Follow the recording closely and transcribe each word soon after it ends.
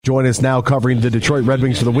Join us now covering the Detroit Red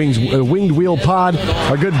Wings for the Winged Wheel Pod,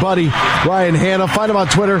 our good buddy, Ryan Hana. Find him on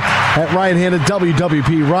Twitter at Ryan Hana,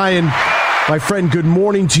 WWP. Ryan, my friend, good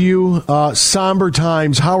morning to you. Somber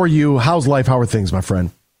times. How are you? How's life? How are things, my friend?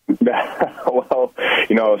 Well, I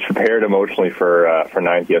was prepared emotionally for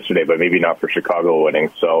ninth yesterday, but maybe not for Chicago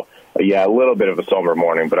winning. So, yeah, a little bit of a somber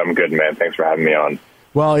morning, but I'm good, man. Thanks for having me on.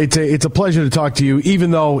 Well, it's a pleasure to talk to you,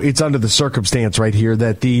 even though it's under the circumstance right here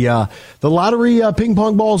that the lottery ping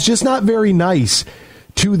pong ball is just not very nice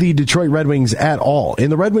to the Detroit Red Wings at all.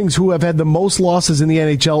 And the Red Wings, who have had the most losses in the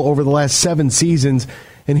NHL over the last 7 seasons,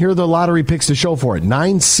 and here are the lottery picks to show for it: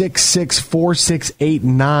 9-6-6, 4-6,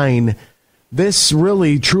 8-9. This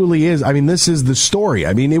really, truly is. I mean, this is the story.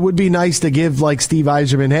 I mean, it would be nice to give like Steve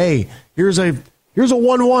Yzerman, hey, here's a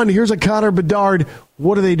 1-1, here's a Connor Bedard.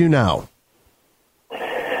 What do they do now?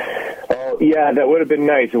 Yeah, that would have been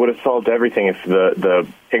nice. It would have solved everything if the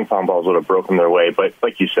ping pong balls would have broken their way. But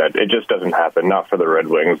like you said, it just doesn't happen, not for the Red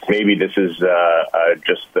Wings. Maybe this is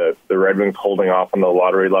just the Red Wings holding off on the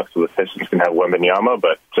lottery luck so the Pistons can have Wembanyama,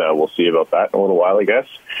 but we'll see about that in a little while, I guess.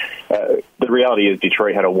 The reality is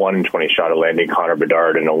Detroit had a 1 in 20 shot of landing Connor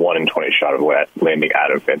Bedard and a 1 in 20 shot of landing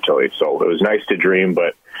Adam Fantilli. So it was nice to dream,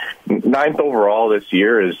 but 9th overall this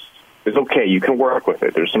year is okay. You can work with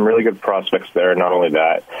it. There's some really good prospects there. Not only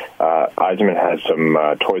that, Yzerman has some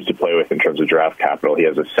toys to play with in terms of draft capital. He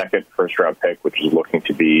has a second first-round pick, which is looking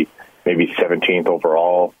to be maybe 17th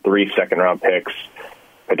overall, 3 second-round picks,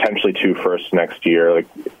 potentially 2 firsts next year. Like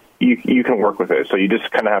you can work with it. So you just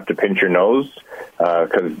kind of have to pinch your nose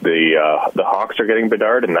because the Hawks are getting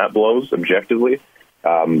Bedard, and that blows objectively.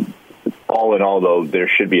 All in all, though, there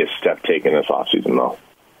should be a step taken this offseason, though.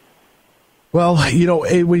 Well,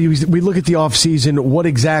 when we look at the offseason, what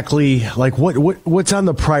exactly, like what's on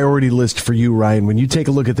the priority list for you, Ryan, when you take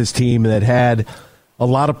a look at this team that had a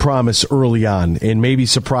lot of promise early on and maybe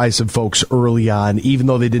surprised some folks early on, even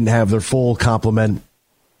though they didn't have their full complement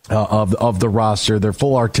of the roster, their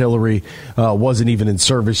full artillery wasn't even in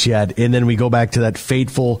service yet, and then we go back to that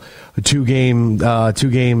fateful two game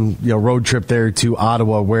road trip there to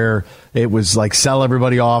Ottawa where it was like sell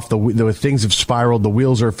everybody off. The things have spiraled. The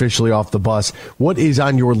wheels are officially off the bus. What is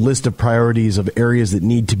on your list of priorities of areas that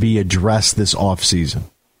need to be addressed this offseason?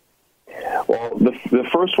 Well, the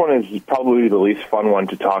first one is probably the least fun one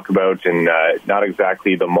to talk about, and not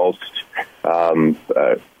exactly the most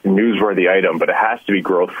newsworthy item, but it has to be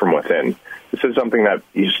growth from within. This is something that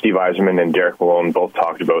Steve Yzerman and Derek Malone both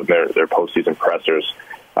talked about in their postseason pressers.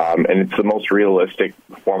 And it's the most realistic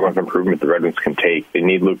form of improvement the Red Wings can take. They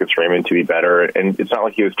need Lucas Raymond to be better. And it's not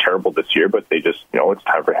like he was terrible this year, but they just, it's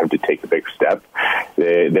time for him to take a big step.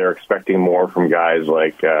 They're expecting more from guys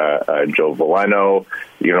like Joe Veleno.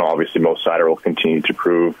 Obviously Mo Seider will continue to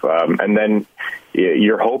prove. And then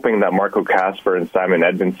you're hoping that Marco Kasper and Simon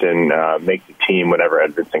Edvinsson make the team whenever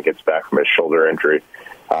Edvinsson gets back from his shoulder injury.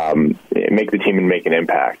 Make the team and make an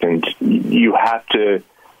impact. And you have to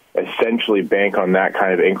essentially bank on that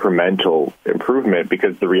kind of incremental improvement,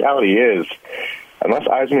 because the reality is, unless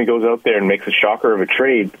Yzerman goes out there and makes a shocker of a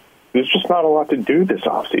trade, there's just not a lot to do this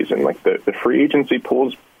offseason. Like the free agency pool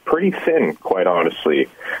is pretty thin, quite honestly.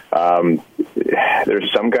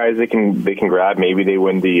 There's some guys they can grab. Maybe they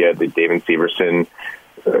win the David Severson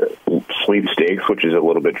sweepstakes, which is a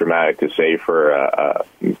little bit dramatic to say for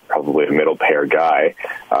probably a middle pair guy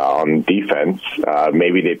on defense.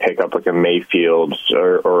 Maybe they pick up like a Mayfield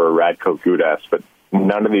or a Radko Gudas, but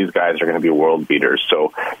none of these guys are going to be world beaters.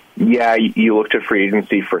 So, yeah, you look to free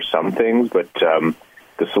agency for some things, but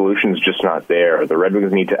the solution's just not there. The Red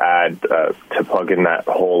Wings need to add to plug in that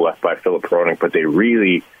hole left by Philip Hronek, but they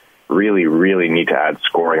really need to add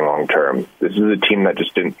scoring long term. This is a team that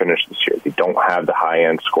just didn't finish this year. They don't have the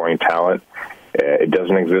high-end scoring talent. It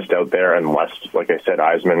doesn't exist out there unless, like I said,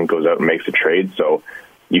 Yzerman goes out and makes a trade. So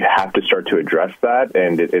you have to start to address that,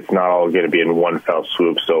 and it's not all going to be in one fell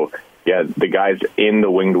swoop. So, yeah, the guys in the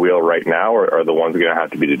winged wheel right now are the ones going to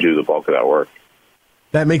have to be to do the bulk of that work.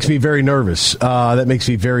 That makes me very nervous. That makes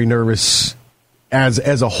me very nervous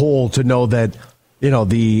as a whole to know that,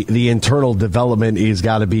 the internal development is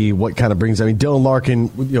got to be what kind of brings. I mean, Dylan Larkin,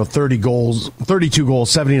 32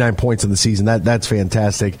 goals, 79 points in the season. That's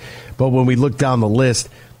fantastic. But when we look down the list,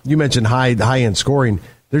 you mentioned high end scoring.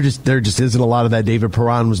 There just isn't a lot of that. David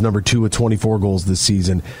Perron was number 2 with 24 goals this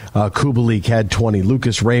season. Kubalik had 20.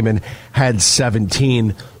 Lucas Raymond had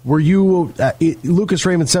 17. Were you Lucas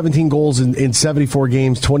Raymond 17 goals in 74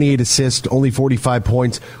 games, 28 assists, only 45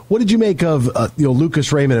 points? What did you make of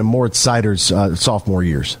Lucas Raymond and Moritz Seider's sophomore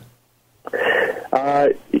years?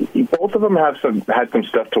 Both of them had some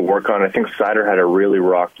stuff to work on. I think Seider had a really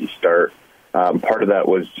rocky start. Part of that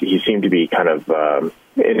was he seemed to be kind of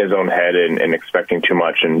in his own head and expecting too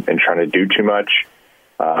much and trying to do too much.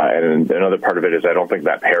 And another part of it is I don't think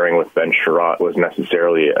that pairing with Ben Sherratt was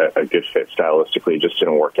necessarily a good fit stylistically. It just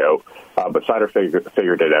didn't work out. But Seider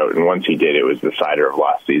figured it out, and once he did, it was the Seider of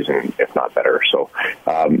last season, if not better. So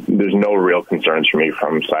there's no real concerns for me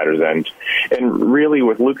from Seider's end. And really,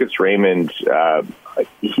 with Lucas Raymond,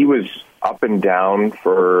 he was up and down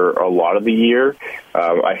for a lot of the year.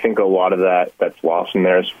 I think a lot of that's lost in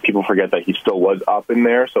there. People forget that he still was up in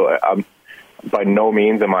there. So by no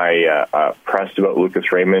means am I pressed about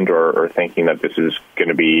Lucas Raymond or thinking that this is going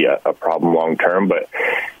to be a problem long term. But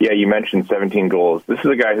yeah, you mentioned 17 goals. This is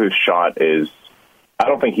a guy whose shot is, I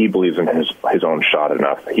don't think he believes in his own shot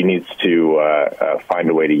enough. He needs to find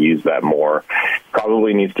a way to use that more.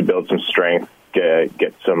 Probably needs to build some strength,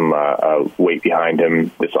 get some weight behind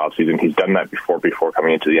him this offseason. He's done that before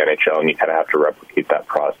coming into the NHL, and you kind of have to replicate that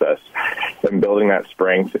process. And building that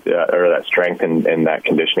strength and that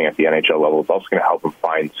conditioning at the NHL level is also going to help him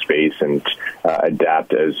find space and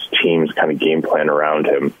adapt as teams kind of game plan around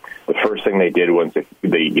him. The first thing they did once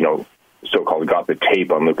they so-called got the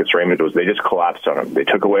tape on Lucas Raymond was they just collapsed on him. They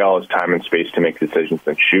took away all his time and space to make decisions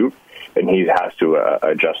and shoot, and he has to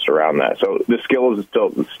adjust around that. So the skill is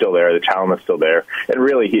still there, the talent is still there, and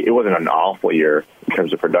really it wasn't an awful year in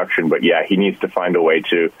terms of production, but yeah, he needs to find a way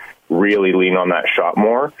to really lean on that shot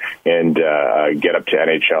more and get up to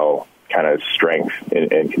NHL kind of strength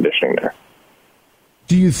and conditioning there.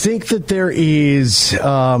 Do you think that there is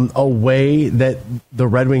a way that the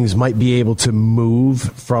Red Wings might be able to move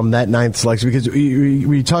from that ninth selection? Because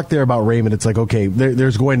we talked there about Raymond. It's like, okay,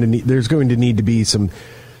 there's going to need to be some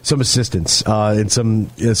assistance and some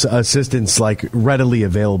assistance like readily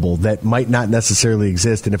available that might not necessarily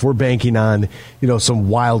exist. And if we're banking on, some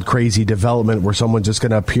wild, crazy development where someone's just going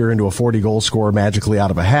to appear into a 40-goal scorer magically out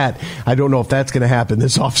of a hat, I don't know if that's going to happen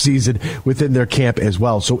this offseason within their camp as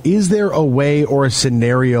well. So is there a way or a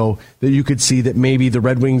scenario that you could see that maybe the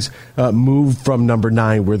Red Wings move from number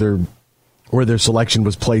 9 where their selection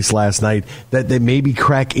was placed last night, that they maybe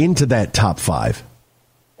crack into that top 5?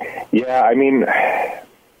 Yeah, I mean,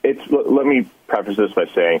 let me preface this by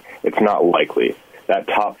saying it's not likely. That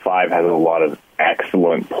top 5 has a lot of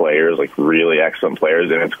excellent players, like really excellent players,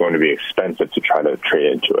 and it's going to be expensive to try to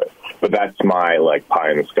trade into it. But that's my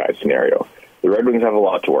pie in the sky scenario. The Red Wings have a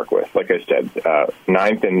lot to work with. Like I said,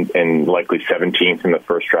 9th and likely 17th in the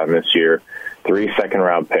first round this year, 3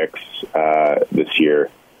 second-round picks this year,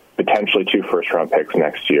 potentially 2 first-round picks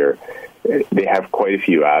next year. They have quite a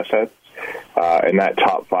few assets. In that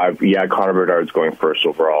top 5, Connor Bedard's going first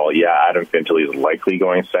overall. Adam Fintley is likely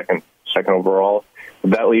going second overall.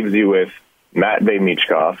 That leaves you with Matvei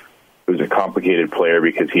Michkov, who's a complicated player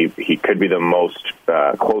because he could be the most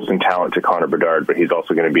close in talent to Connor Bedard, but he's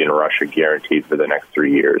also going to be in Russia guaranteed for the next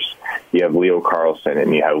 3 years. You have Leo Carlson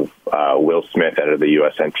and you have Will Smith out of the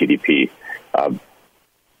USNTDP.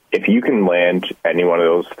 If you can land any one of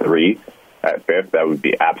those 3 at 5th, that would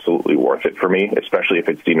be absolutely worth it for me, especially if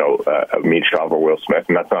it's, Michkov or Will Smith.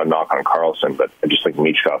 And that's not a knock on Carlson, but I just think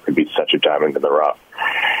Michkov could be such a diamond in the rough.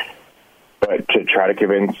 But to try to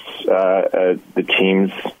convince the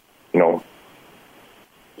teams,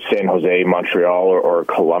 San Jose, Montreal, or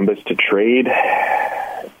Columbus to trade,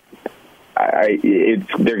 they're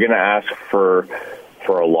going to ask for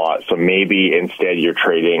a lot. So maybe instead you're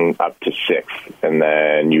trading up to 6th, and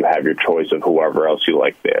then you have your choice of whoever else you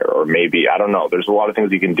like there. Or maybe, I don't know, there's a lot of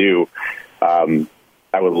things you can do.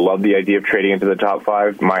 I would love the idea of trading into the top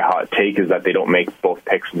 5. My hot take is that they don't make both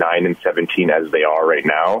picks 9 and 17 as they are right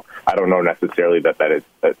now. I don't know necessarily that's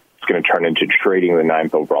going to turn into trading the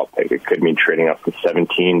 9th overall pick. It could mean trading up from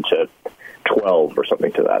 17 to 12 or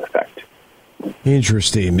something to that effect.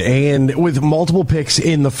 Interesting. And with multiple picks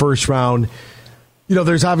in the first round,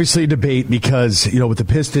 there's obviously a debate because, with the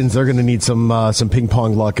Pistons, they're going to need some ping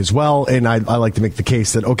pong luck as well. And I like to make the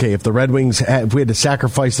case that, okay, if we had to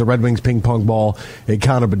sacrifice the Red Wings ping pong ball and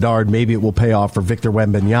Connor Bedard, maybe it will pay off for Victor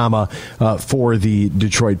Wembanyama for the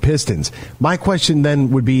Detroit Pistons. My question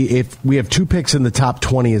then would be, if we have 2 picks in the top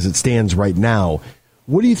 20 as it stands right now,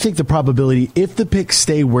 what do you think the probability, if the picks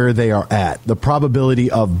stay where they are at, the probability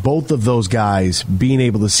of both of those guys being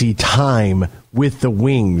able to see time with the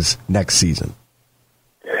Wings next season?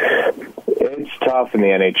 Tough in the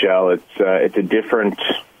NHL. It's a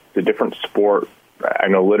different sport. I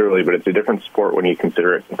know literally, but it's a different sport when you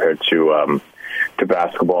consider it compared to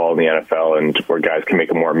basketball in the NFL, and where guys can make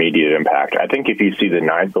a more immediate impact. I think if you see the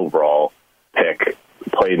 9th overall pick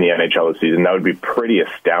play in the NHL this season, that would be pretty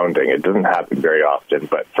astounding. It doesn't happen very often,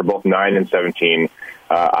 but for both 9 and 17,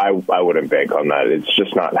 I wouldn't bank on that. It's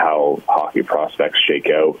just not how hockey prospects shake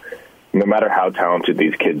out. no matter how talented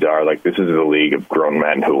these kids are, like, this is a league of grown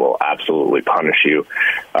men who will absolutely punish you.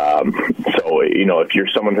 So, if you're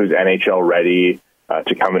someone who's NHL ready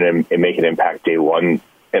to come in and make an impact day one,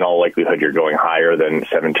 in all likelihood, you're going higher than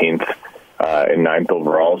 17th and 9th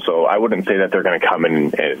overall. So I wouldn't say that they're going to come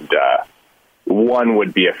in and one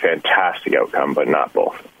would be a fantastic outcome, but not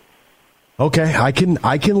both. Okay, I can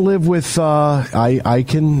live with I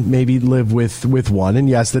can maybe live with one, and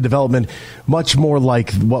yes, the development much more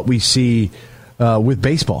like what we see with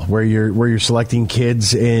baseball, where you're selecting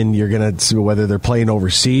kids and you're gonna see whether they're playing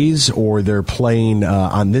overseas or they're playing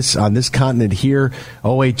on this continent here,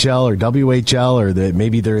 OHL or WHL, or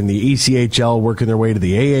maybe they're in the ECHL working their way to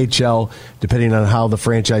the AHL, depending on how the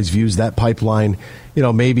franchise views that pipeline.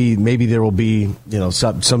 Maybe there will be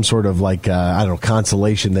some sort of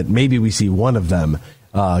consolation that maybe we see one of them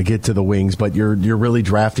get to the Wings, but you're really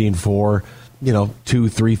drafting for 2,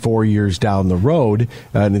 3, 4 years down the road,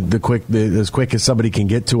 and as quick as somebody can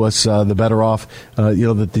get to us, the better off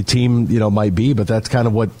that the team might be. But that's kind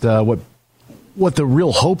of what the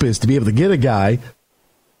real hope is, to be able to get a guy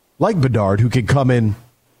like Bedard who could come in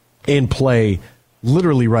and play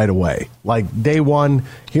literally right away, like day one.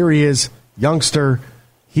 Here he is. Youngster,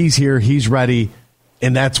 he's here, he's ready,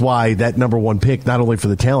 and that's why that number one pick, not only for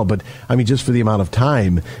the talent, but just for the amount of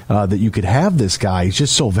time that you could have this guy, is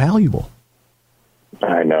just so valuable.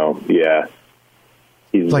 I know, yeah.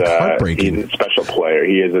 He's like heartbreaking. He's a special player.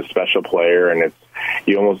 He is a special player, and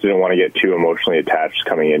you almost didn't want to get too emotionally attached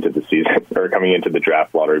coming into the season or coming into the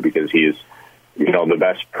draft lottery, because he's the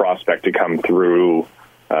best prospect to come through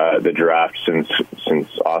the draft since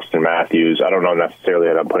Austin Matthews. I don't know necessarily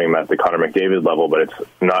that I'm putting him at the Connor McDavid level, but it's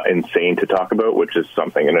not insane to talk about, which is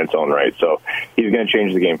something in its own right. So he's going to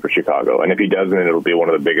change the game for Chicago, and if he doesn't, it'll be one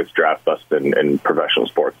of the biggest draft busts in professional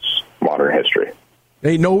sports modern history.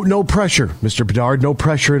 Hey, no pressure, Mr. Bedard. No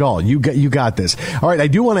pressure at all. You got this. All right, I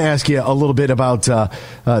do want to ask you a little bit about the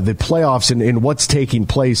playoffs and what's taking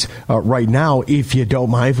place right now, if you don't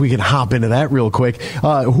mind. If we can hop into that real quick.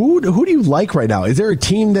 Who do you like right now? Is there a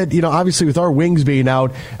team that, obviously with our Wings being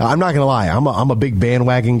out, I'm not going to lie, I'm a big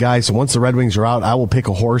bandwagon guy. So once the Red Wings are out, I will pick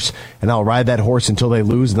a horse and I'll ride that horse until they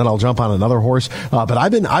lose, and then I'll jump on another horse. But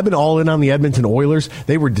I've been all in on the Edmonton Oilers.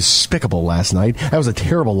 They were despicable last night. That was a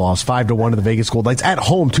terrible loss, 5-1 to the Vegas Golden Knights. At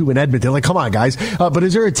home, too, in Edmonton. Like, come on, guys. But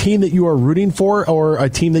is there a team that you are rooting for, or a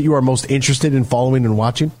team that you are most interested in following and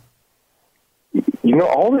watching?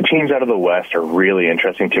 All the teams out of the West are really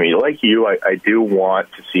interesting to me. Like you, I do want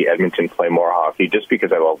to see Edmonton play more hockey, just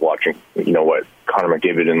because I love watching, what Connor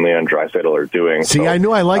McDavid and Leon Draisaitl are doing. See, I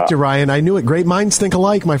knew I liked you, Ryan. I knew it. Great minds think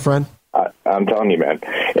alike, my friend. I'm telling you, man.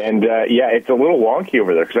 And, it's a little wonky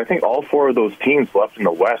over there, because I think all four of those teams left in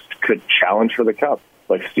the West could challenge for the Cup.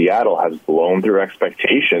 Like, Seattle has blown through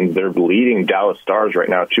expectations. They're leading Dallas Stars right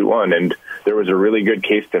now 2-1, and there was a really good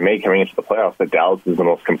case to make coming into the playoffs that Dallas is the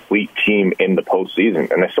most complete team in the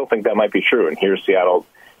postseason, and I still think that might be true. And here Seattle,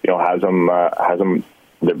 has them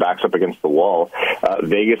their backs up against the wall.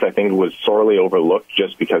 Vegas, I think, was sorely overlooked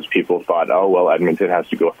just because people thought, oh, well, Edmonton has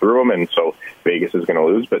to go through them, and so Vegas is going to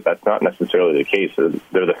lose, but that's not necessarily the case.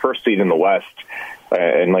 They're the first seed in the West,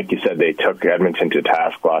 and like you said, they took Edmonton to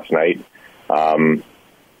task last night.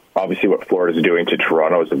 Obviously, what Florida's doing to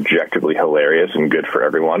Toronto is objectively hilarious and good for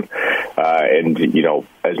everyone. And,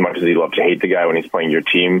 as much as you love to hate the guy when he's playing your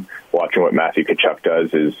team, watching what Matthew Tkachuk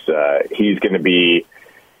does is he's going to be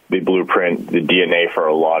the blueprint, the DNA for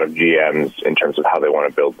a lot of GMs in terms of how they want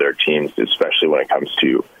to build their teams, especially when it comes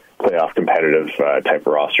to playoff competitive type of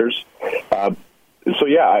rosters.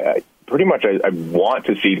 Pretty much I want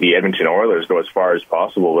to see the Edmonton Oilers go as far as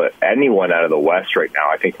possible, but anyone out of the West right now,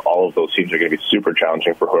 I think all of those teams are going to be super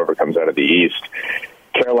challenging for whoever comes out of the East.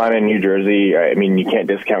 Carolina and New Jersey, you can't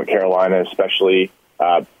discount Carolina, especially.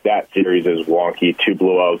 That series is wonky, 2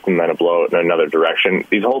 blowouts and then a blowout in another direction.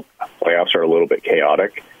 These whole playoffs are a little bit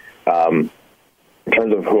chaotic. In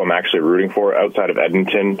terms of who I'm actually rooting for outside of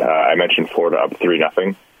Edmonton, I mentioned Florida up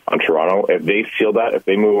 3-0 on Toronto. If they seal that, if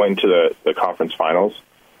they move into the conference finals,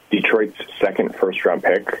 Detroit's second first-round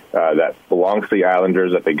pick that belongs to the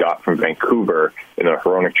Islanders that they got from Vancouver in a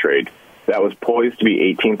Hronek trade, that was poised to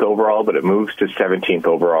be 18th overall, but it moves to 17th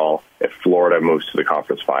overall if Florida moves to the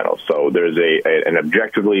conference finals. So there's an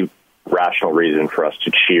objectively rational reason for us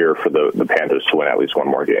to cheer for the Panthers to win at least one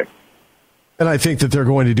more game. And I think that they're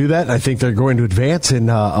going to do that. I think they're going to advance in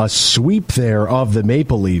a sweep there of the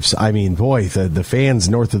Maple Leafs. I mean, boy, the fans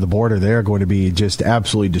north of the border, they're going to be just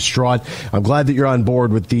absolutely distraught. I'm glad that you're on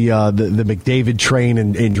board with the McDavid train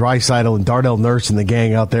and Draisaitl and Darnell Nurse and the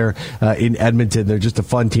gang out there in Edmonton. They're just a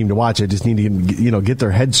fun team to watch. I just need to get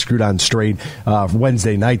their heads screwed on straight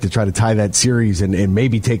Wednesday night to try to tie that series and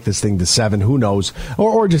maybe take this thing to 7. Who knows?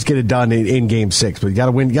 Or just get it done in Game 6. But you got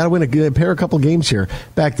to win a pair, a couple games here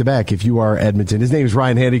back to back if you are Edmonton. His name is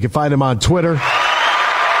Ryan Hana. You can find him on Twitter.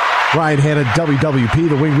 Ryan Hana, WWP,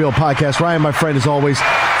 the Wing Wheel Podcast. Ryan, my friend, as always,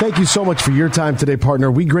 thank you so much for your time today,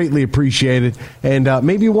 partner. We greatly appreciate it. And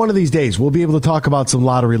maybe one of these days we'll be able to talk about some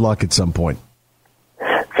lottery luck at some point.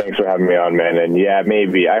 Thanks for having me on, man. And yeah,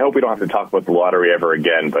 maybe. I hope we don't have to talk about the lottery ever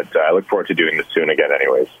again, but I look forward to doing this soon again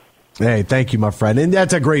anyways. Hey, thank you, my friend. And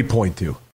that's a great point, too.